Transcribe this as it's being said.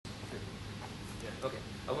Okay,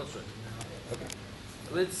 I won't show it. Okay,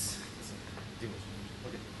 let's.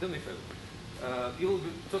 Okay, do me a favor. You will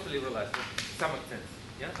be totally relaxed, stomach tense.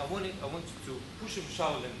 Yeah, I want you to push him,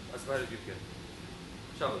 Shaolin as far as you can.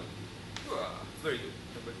 Shaolin. Very good.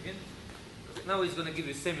 But again. Okay, now he's gonna give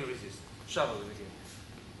you semi-resist. Shaolin again.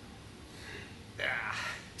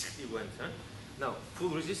 He went, huh? Now full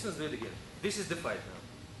resistance. Do it again. This is the fight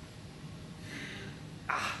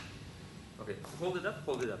now. Okay, hold it up.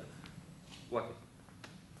 Hold it up. Walk it.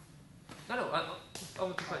 No, I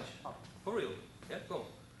want to punch. For real. Yeah, go.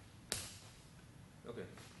 Okay.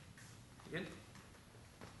 Again.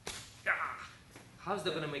 How's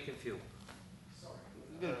that gonna make him feel? Sorry.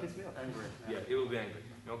 He's gonna piss me off. Angry. Yeah, he will be angry.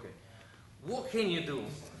 Okay. What can you do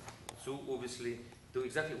to obviously do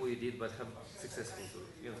exactly what you did, but have successful,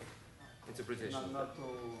 interpretation? Not to.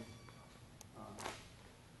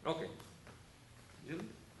 Okay. Julie?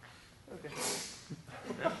 Okay.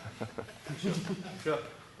 Sure.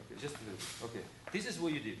 Okay, just a little. Okay. This is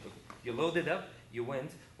what you did. Okay. You load it up. You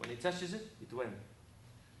went. When it touches it, it went.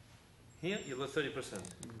 Here you lost 30%.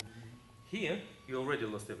 Here you already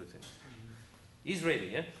lost everything. He's ready,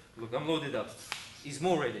 yeah? Look, I'm loaded up. He's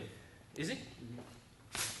more ready. Is he?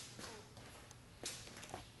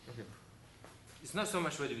 Okay. It's not so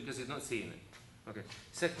much ready because he's not seeing it. Okay.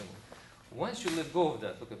 Second one. Once you let go of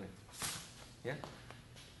that, look at me. Yeah?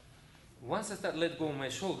 Once I start let go of my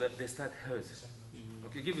shoulder, they start hurt.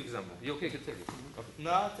 Okay, give you example. You okay? You can take it. Okay.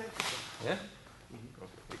 No, I'll take it. Yeah?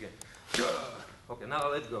 Okay, again. Okay, now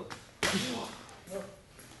I'll let go.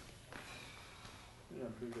 Yeah,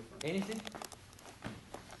 pretty different. Anything?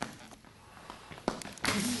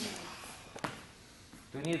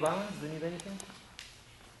 Do you need balance? Do you need anything?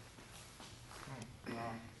 No.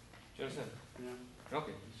 Do you understand? Yeah.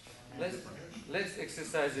 Okay. Let's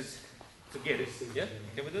exercise it to get it. Yeah?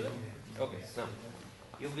 Can we do that? Okay. Now,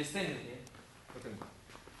 you'll be standing here. Look at me.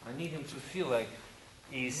 I need him to feel like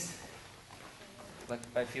he's like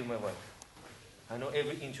I feel my wife. I know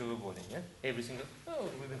every inch of her body, yeah? Every single,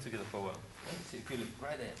 we've been together for a while. Yeah? See, feel it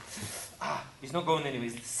right there. He's not going anywhere,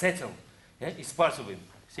 he's settled. Yeah? It's part of him,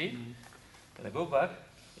 see? And I go back,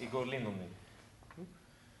 he go lean on me.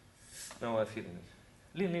 Now I'm feeling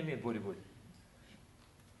it. Lean, body. Pull it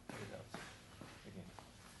out. Again.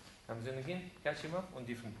 Comes in again, catch him up on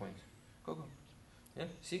different points. Go. Yeah?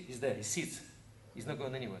 See, he's there, he sits. He's not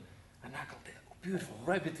going anywhere. A knuckle there, beautiful,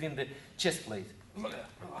 right between the chest plate. Look at that.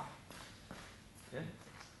 Yeah?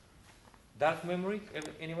 Dark memory,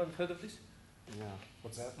 anyone heard of this? Yeah.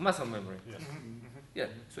 What's that? Muscle memory. Yes. Yeah,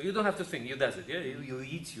 so you don't have to think, you does it. Yeah? You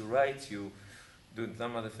eat, you write, you do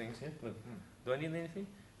some other things. Yeah? Look, do I need anything?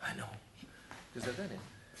 I know, because I've done it.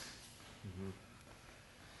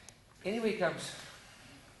 Anyway comes,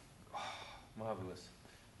 marvelous,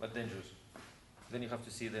 but dangerous. Then you have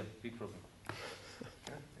to see them, big problem.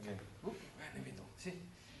 Yeah? Again, right in the middle, see?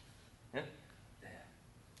 Yeah? There.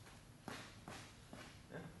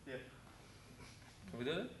 Yeah. Can we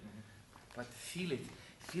do that? But feel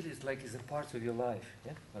it like it's a part of your life.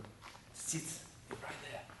 Yeah? Look, it sits right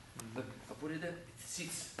there. Look, I put it there, it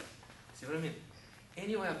sits. See what I mean?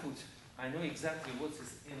 Anywhere I put, I know exactly what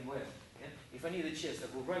is in where. Yeah? If I need a chest, I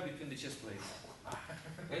go right between the chest plates.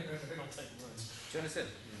 Okay? Do you understand?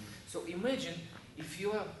 So imagine if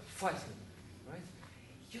you are fighting, right?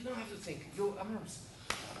 You don't have to think. Your arms,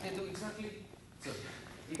 they do exactly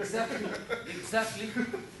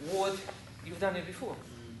what you've done it before.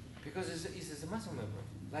 Because it's a muscle memory.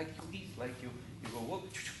 Like you eat, like you go walk,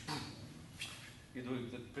 you do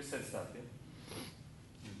the preset stuff, yeah?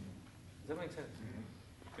 Does that make sense?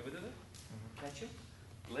 Can we do that? Catch him,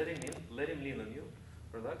 let him in, let him lean on you,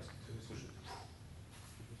 relax, push it.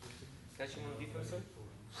 Catch him on the different side.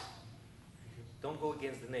 Don't go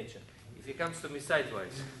against the nature. If he comes to me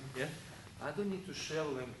sidewise, yeah, I don't need to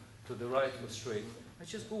shell him to the right or straight. I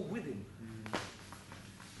just go with him.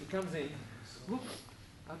 He comes in, look,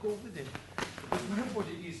 I go with him. Because my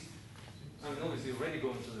body is, I know he's already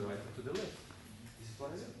going to the right or to the left. This is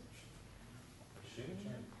what I do.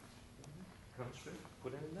 Come straight,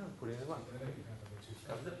 put him down, put him in one.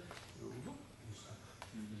 Comes up.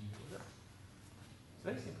 It's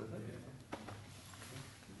very simple, isn't it?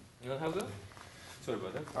 You want to have a go? Sorry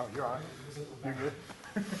about that. Oh, you're all right. You're good.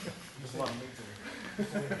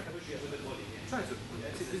 Try to.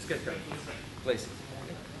 Let's get down. Place it.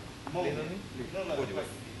 Lean on me. Body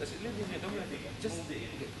weight. That's it. Lean, don't let it. Just.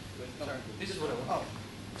 This is what I want.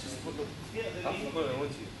 Just put. I'll put what I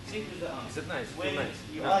want you. See? Is that nice? Feel nice.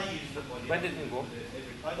 Now, when did you go?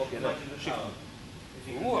 Okay, now shift.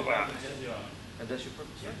 And that's your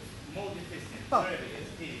purpose. More efficient.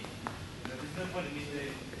 There's no point in me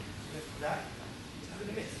doing that. It's going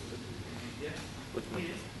to miss. Yeah? What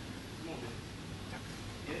Yes. Move it.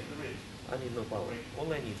 Yeah, the ridge. I need no power.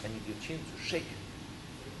 All I need your chin to shake.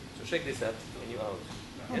 So shake this up and you're out.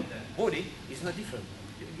 Yeah? Body is not different.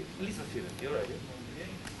 Listen, feel it. You're right.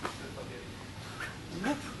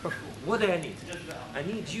 Yeah? What do I need? I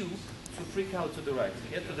need you to freak out to the right.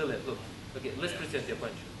 Yeah, to the left. Look. Okay, let's pretend you're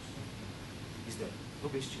punching. He's there.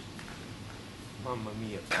 Look at his chin. Mamma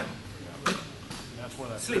mia. That's where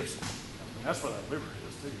that Slips. That's where that liver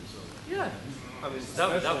is too. So Yeah. I mean, that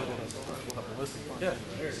ballistic punch yeah.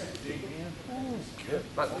 there. Dig in. Good.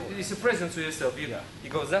 But it's a present to yourself. You, Yeah. you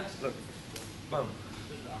go that, look. Bam.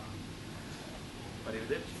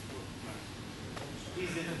 Arrivederci.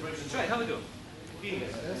 Try, how we do?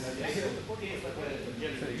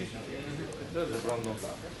 That's the wrong one.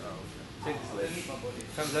 Take this leg.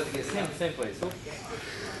 Comes out again. Same place. Hook.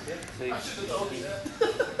 Say.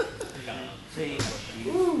 Say.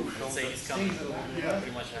 Say he's coming.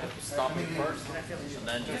 Pretty much I have to stop him first, and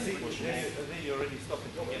then just push him. Then you already stopped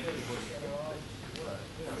it.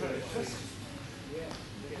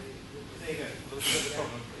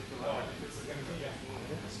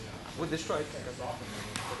 With the strike.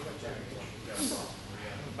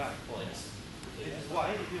 Back. This is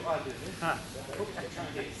why if you are doing this.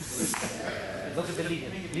 Look at the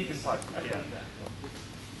leading part. Yeah.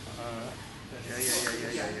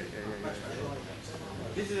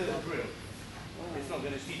 This is a drill. It's not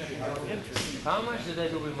going to teach you how to enter. How much did I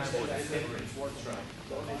do with my body?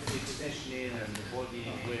 Positioning and the body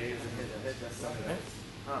waves and that's something.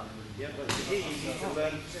 Yeah, but here you need to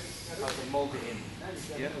learn how to mold it in.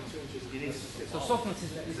 Yeah? You need to, So softness is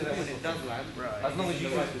so that when it does land, as long as you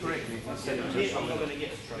use it correctly. Instead of here just I'm not going to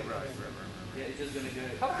get a strike. Yeah, it's just going to go.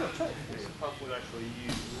 How good? Try. Half would actually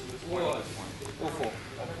use this Or four.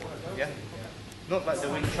 Yeah? Not like the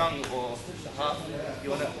Wing Chun or the half. You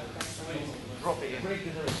want to drop it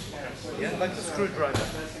in. Yeah, like a screwdriver.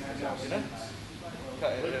 You know?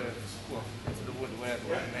 Cut it into the wood, wherever.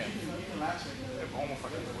 Almost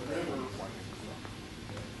like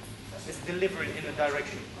it's delivering in a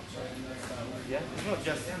direction. Yeah? It's not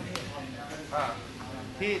just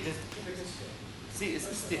here just see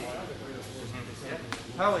it's stiff. Yeah?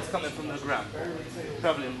 Power is coming from the ground.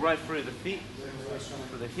 Traveling right through the feet,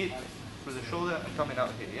 through the hip, through the shoulder and coming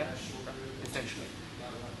out here, yeah? Essentially.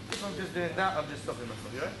 If I'm just doing that, I'm just stopping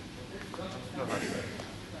myself, you right? No hurry.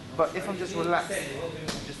 But if I'm just relaxed,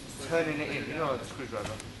 just turning it in, you know the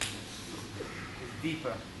screwdriver. It's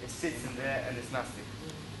deeper, it sits in there and it's nasty.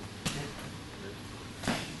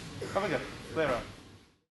 Have a go, clear out.